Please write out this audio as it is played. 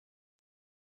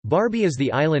Barbie is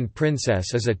the Island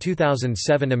Princess is a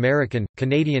 2007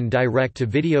 American-Canadian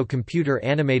direct-to-video computer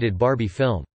animated Barbie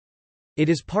film. It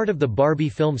is part of the Barbie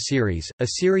film series, a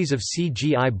series of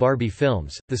CGI Barbie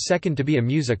films, the second to be a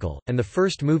musical, and the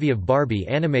first movie of Barbie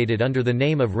animated under the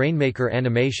name of Rainmaker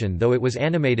Animation, though it was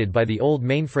animated by the old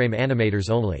mainframe animators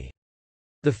only.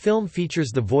 The film features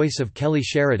the voice of Kelly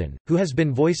Sheridan, who has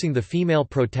been voicing the female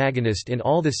protagonist in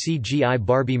all the CGI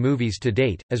Barbie movies to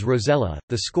date, as Rosella.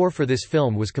 The score for this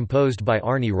film was composed by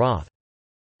Arnie Roth.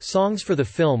 Songs for the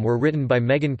film were written by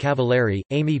Megan Cavallari,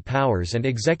 Amy Powers and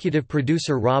executive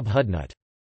producer Rob Hudnut.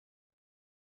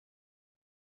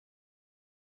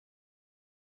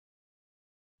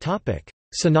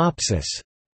 Synopsis.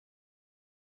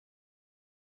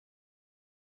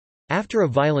 After a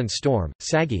violent storm,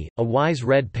 Saggy, a wise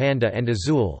red panda and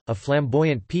Azul, a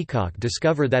flamboyant peacock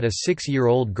discover that a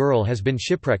 6-year-old girl has been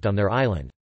shipwrecked on their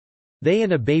island. They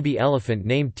and a baby elephant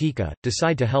named Tika,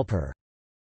 decide to help her.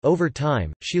 Over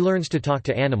time, she learns to talk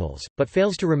to animals, but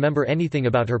fails to remember anything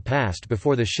about her past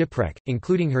before the shipwreck,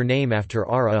 including her name after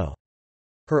R.O.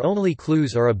 Her only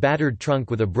clues are a battered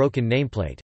trunk with a broken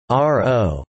nameplate,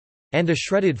 R.O., and a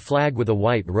shredded flag with a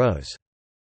white rose.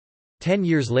 10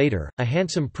 years later, a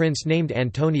handsome prince named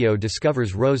Antonio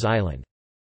discovers Rose Island.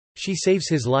 She saves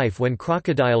his life when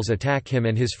crocodiles attack him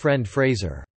and his friend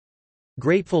Fraser.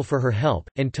 Grateful for her help,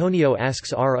 Antonio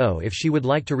asks R.O. if she would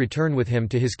like to return with him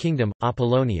to his kingdom,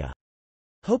 Apollonia.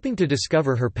 Hoping to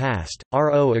discover her past,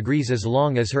 R.O. agrees as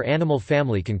long as her animal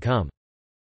family can come.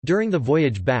 During the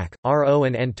voyage back, R.O.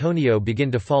 and Antonio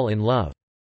begin to fall in love.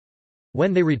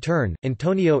 When they return,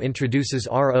 Antonio introduces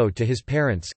R.O. to his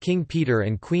parents, King Peter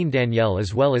and Queen Danielle,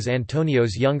 as well as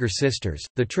Antonio's younger sisters,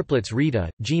 the triplets Rita,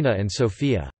 Gina and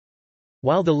Sophia.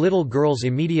 While the little girls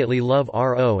immediately love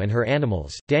R.O. and her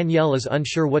animals, Danielle is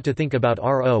unsure what to think about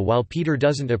R.O. while Peter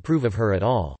doesn't approve of her at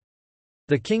all.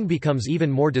 The king becomes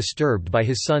even more disturbed by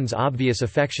his son's obvious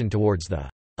affection towards the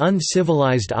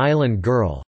uncivilized island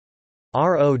girl.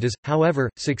 R.O. does, however,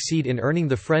 succeed in earning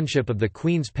the friendship of the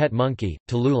queen's pet monkey,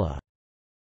 Tallulah.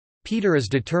 Peter is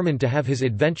determined to have his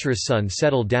adventurous son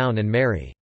settle down and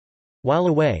marry. While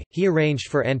away, he arranged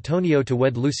for Antonio to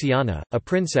wed Luciana, a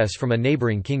princess from a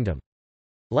neighboring kingdom.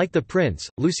 Like the prince,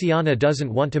 Luciana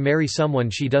doesn't want to marry someone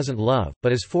she doesn't love,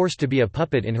 but is forced to be a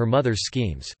puppet in her mother's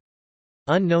schemes.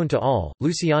 Unknown to all,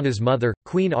 Luciana's mother,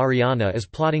 Queen Ariana, is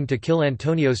plotting to kill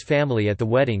Antonio's family at the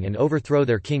wedding and overthrow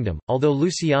their kingdom, although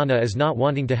Luciana is not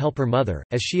wanting to help her mother,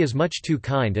 as she is much too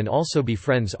kind and also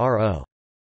befriends R.O.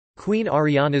 Queen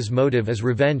Ariana's motive is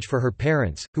revenge for her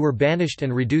parents, who were banished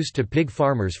and reduced to pig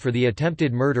farmers for the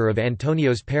attempted murder of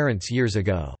Antonio's parents years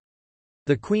ago.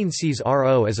 The queen sees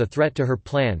R.O. as a threat to her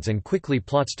plans and quickly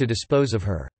plots to dispose of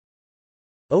her.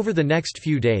 Over the next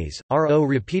few days, R.O.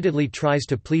 repeatedly tries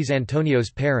to please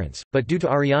Antonio's parents, but due to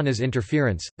Ariana's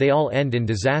interference, they all end in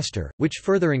disaster, which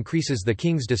further increases the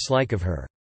king's dislike of her.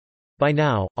 By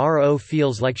now, R.O.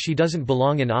 feels like she doesn't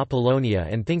belong in Apollonia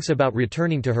and thinks about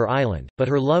returning to her island, but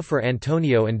her love for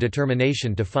Antonio and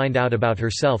determination to find out about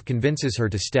herself convinces her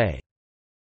to stay.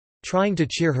 Trying to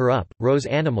cheer her up, Rose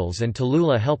animals and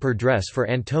Tallulah help her dress for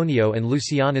Antonio and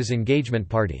Luciana's engagement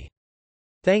party.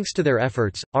 Thanks to their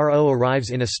efforts, R.O. arrives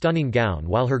in a stunning gown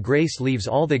while her grace leaves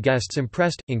all the guests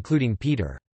impressed, including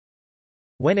Peter.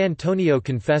 When Antonio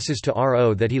confesses to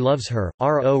R.O. that he loves her,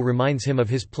 R.O. reminds him of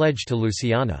his pledge to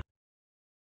Luciana.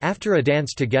 After a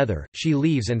dance together, she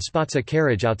leaves and spots a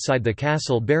carriage outside the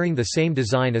castle bearing the same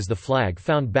design as the flag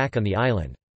found back on the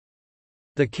island.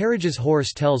 The carriage's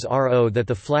horse tells R.O. that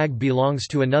the flag belongs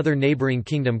to another neighboring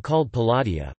kingdom called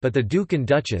Palladia, but the Duke and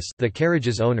Duchess, the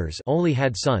carriage's owners, only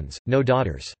had sons, no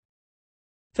daughters.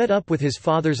 Fed up with his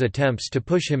father's attempts to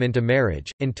push him into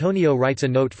marriage, Antonio writes a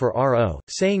note for R.O.,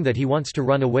 saying that he wants to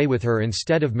run away with her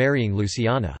instead of marrying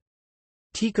Luciana.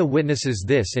 Tika witnesses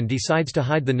this and decides to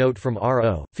hide the note from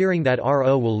R.O., fearing that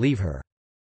R.O. will leave her.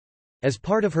 As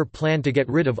part of her plan to get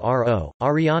rid of R.O.,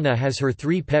 Ariana has her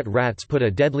 3 pet rats put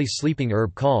a deadly sleeping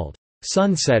herb called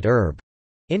sunset herb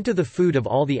into the food of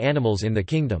all the animals in the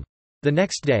kingdom. The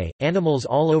next day, animals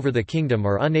all over the kingdom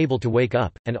are unable to wake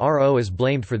up, and R.O. is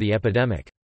blamed for the epidemic.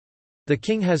 The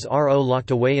king has R.O.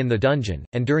 locked away in the dungeon,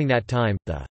 and during that time,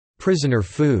 the prisoner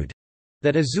food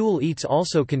that Azul eats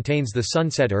also contains the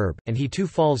sunset herb, and he too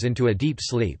falls into a deep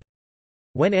sleep.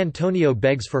 When Antonio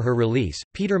begs for her release,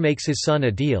 Peter makes his son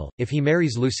a deal: if he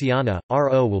marries Luciana,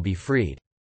 R.O. will be freed.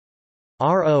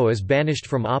 R.O. is banished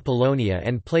from Apollonia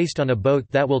and placed on a boat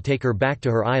that will take her back to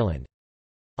her island.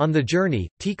 On the journey,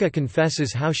 Tika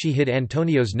confesses how she hid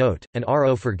Antonio's note, and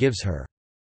R.O. forgives her.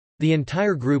 The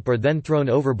entire group are then thrown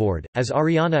overboard, as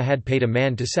Ariana had paid a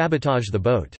man to sabotage the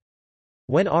boat.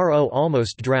 When Ro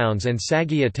almost drowns and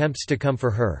Saggy attempts to come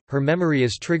for her, her memory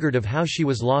is triggered of how she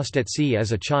was lost at sea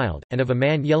as a child, and of a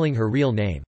man yelling her real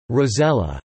name,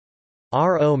 Rosella.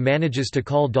 Ro manages to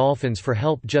call dolphins for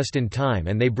help just in time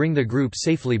and they bring the group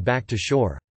safely back to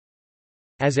shore.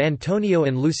 As Antonio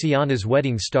and Luciana's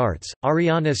wedding starts,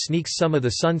 Ariana sneaks some of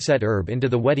the sunset herb into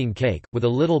the wedding cake, with a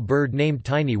little bird named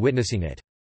Tiny witnessing it.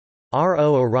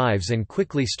 Ro arrives and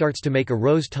quickly starts to make a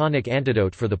rose tonic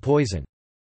antidote for the poison.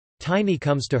 Tiny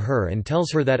comes to her and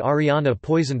tells her that Ariana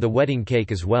poisoned the wedding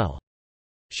cake as well.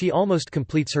 She almost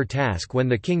completes her task when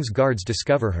the king's guards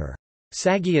discover her.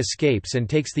 Saggy escapes and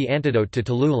takes the antidote to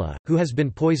Tallulah, who has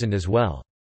been poisoned as well.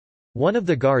 One of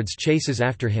the guards chases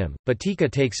after him, but Tika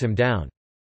takes him down.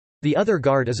 The other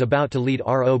guard is about to lead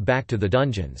Ro back to the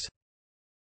dungeons.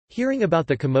 Hearing about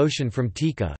the commotion from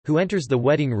Tika, who enters the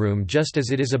wedding room just as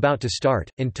it is about to start,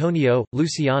 Antonio,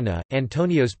 Luciana,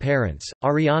 Antonio's parents,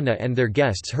 Ariana and their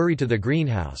guests hurry to the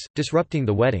greenhouse, disrupting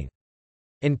the wedding.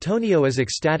 Antonio is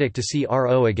ecstatic to see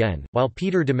Ro again, while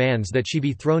Peter demands that she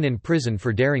be thrown in prison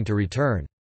for daring to return.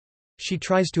 She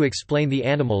tries to explain the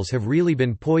animals have really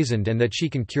been poisoned and that she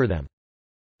can cure them.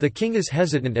 The king is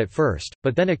hesitant at first,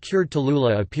 but then a cured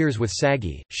Tallulah appears with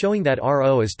Saggy, showing that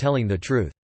Ro is telling the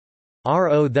truth.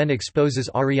 Ro then exposes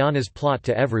Ariana's plot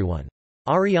to everyone.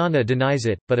 Ariana denies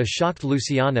it, but a shocked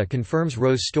Luciana confirms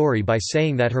Ro's story by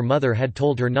saying that her mother had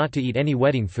told her not to eat any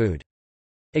wedding food.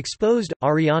 Exposed,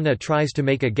 Ariana tries to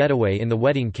make a getaway in the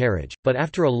wedding carriage, but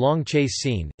after a long chase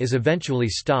scene, is eventually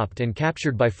stopped and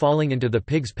captured by falling into the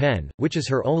pig's pen, which is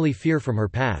her only fear from her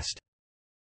past.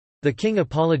 The king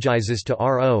apologizes to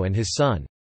Ro and his son.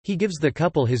 He gives the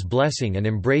couple his blessing and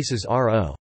embraces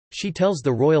Ro. She tells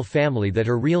the royal family that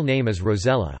her real name is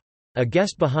Rosella. A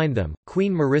guest behind them,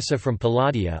 Queen Marissa from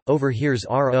Palladia, overhears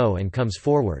Ro and comes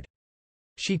forward.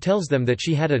 She tells them that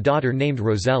she had a daughter named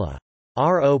Rosella.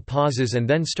 Ro pauses and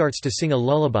then starts to sing a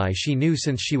lullaby she knew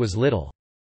since she was little.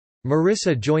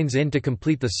 Marissa joins in to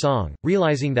complete the song,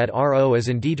 realizing that Ro is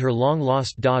indeed her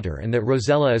long-lost daughter and that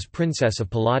Rosella is princess of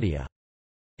Palladia.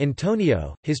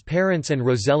 Antonio, his parents and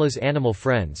Rosella's animal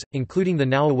friends, including the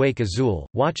now-awake Azul,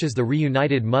 watch as the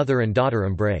reunited mother and daughter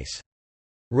embrace.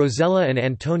 Rosella and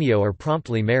Antonio are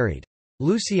promptly married.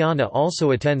 Luciana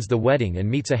also attends the wedding and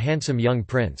meets a handsome young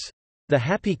prince. The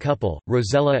happy couple,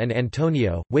 Rosella and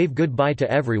Antonio, wave goodbye to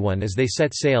everyone as they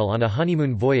set sail on a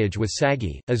honeymoon voyage with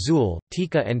Saggy, Azul,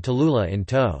 Tika and Tallulah in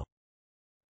tow.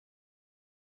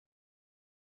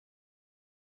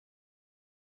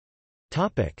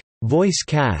 Voice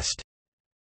cast.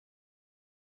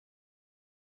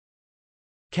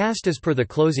 Cast as per the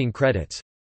closing credits: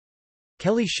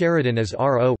 Kelly Sheridan as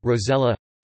Ro, Rosella,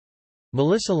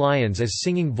 Melissa Lyons as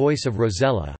singing voice of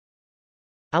Rosella,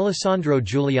 Alessandro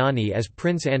Giuliani as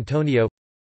Prince Antonio,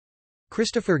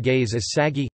 Christopher Gaze as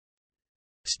Saggy,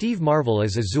 Steve Marvel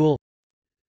as Azul,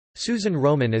 Susan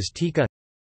Roman as Tika,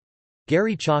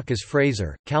 Gary Chalk as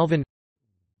Fraser, Calvin,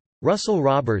 Russell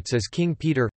Roberts as King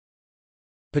Peter,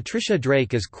 Patricia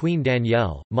Drake as Queen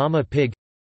Danielle, Mama Pig,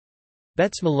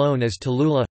 Bets Malone as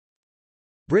Tallulah,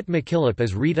 Britt McKillop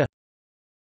as Rita,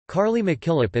 Carly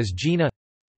McKillop as Gina,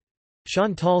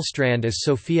 Chantal Strand as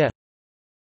Sophia,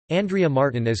 Andrea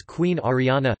Martin as Queen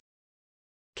Ariana,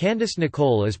 Candice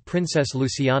Nicole as Princess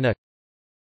Luciana,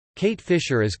 Kate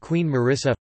Fisher as Queen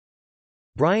Marissa,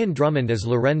 Brian Drummond as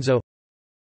Lorenzo,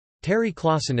 Terry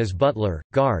Clausen as Butler,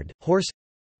 Guard, Horse,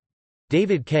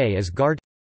 David Kay as Guard,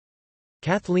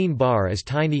 Kathleen Barr as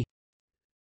Tiny,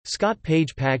 Scott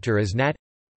Page Pactor as Nat,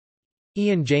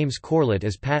 Ian James Corlett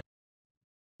as Pat,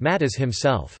 Matt as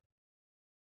himself.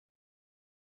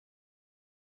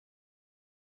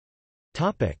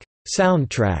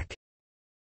 Soundtrack.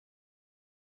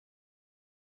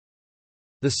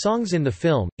 The songs in the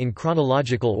film, in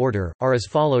chronological order, are as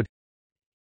followed: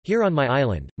 Here on My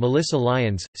Island, Melissa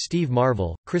Lyons, Steve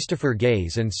Marvel, Christopher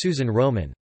Gaze and Susan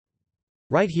Roman.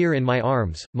 Right Here in My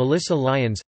Arms, Melissa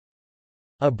Lyons.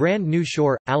 A Brand New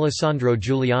Shore, Alessandro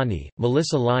Giuliani,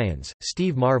 Melissa Lyons,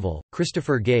 Steve Marvel,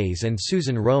 Christopher Gaze and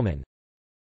Susan Roman.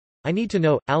 I Need to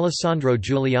Know, Alessandro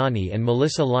Giuliani and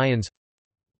Melissa Lyons.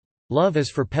 Love is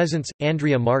for Peasants,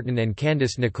 Andrea Martin and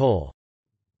Candice Nicole.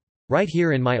 Right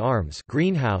Here in My Arms,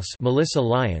 Greenhouse, Melissa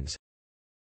Lyons.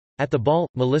 At the Ball,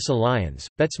 Melissa Lyons,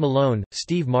 Bets Malone,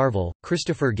 Steve Marvel,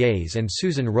 Christopher Gaze and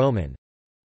Susan Roman.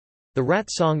 The Rat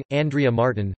Song, Andrea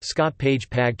Martin, Scott Page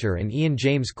Pactor and Ian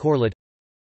James Corlett.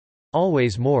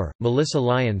 Always More, Melissa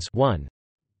Lyons 1.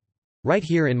 Right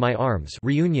Here in My Arms,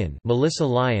 Reunion, Melissa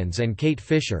Lyons and Kate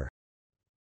Fisher.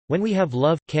 When We Have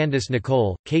Love, Candice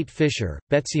Nicole, Kate Fisher,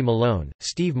 Betsy Malone,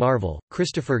 Steve Marvel,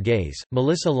 Christopher Gaze,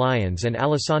 Melissa Lyons and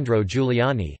Alessandro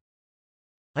Giuliani.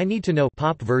 I Need to Know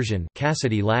pop version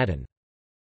Cassidy Ladden.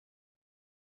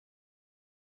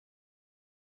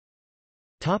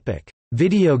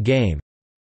 Video game.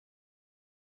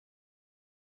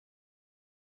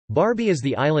 Barbie is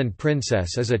the Island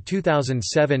Princess is a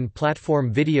 2007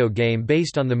 platform video game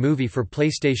based on the movie for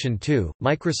PlayStation 2,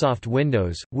 Microsoft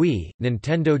Windows, Wii,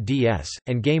 Nintendo DS,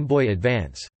 and Game Boy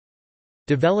Advance.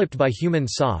 Developed by Human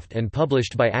Soft and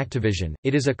published by Activision,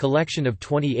 it is a collection of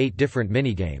 28 different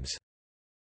minigames.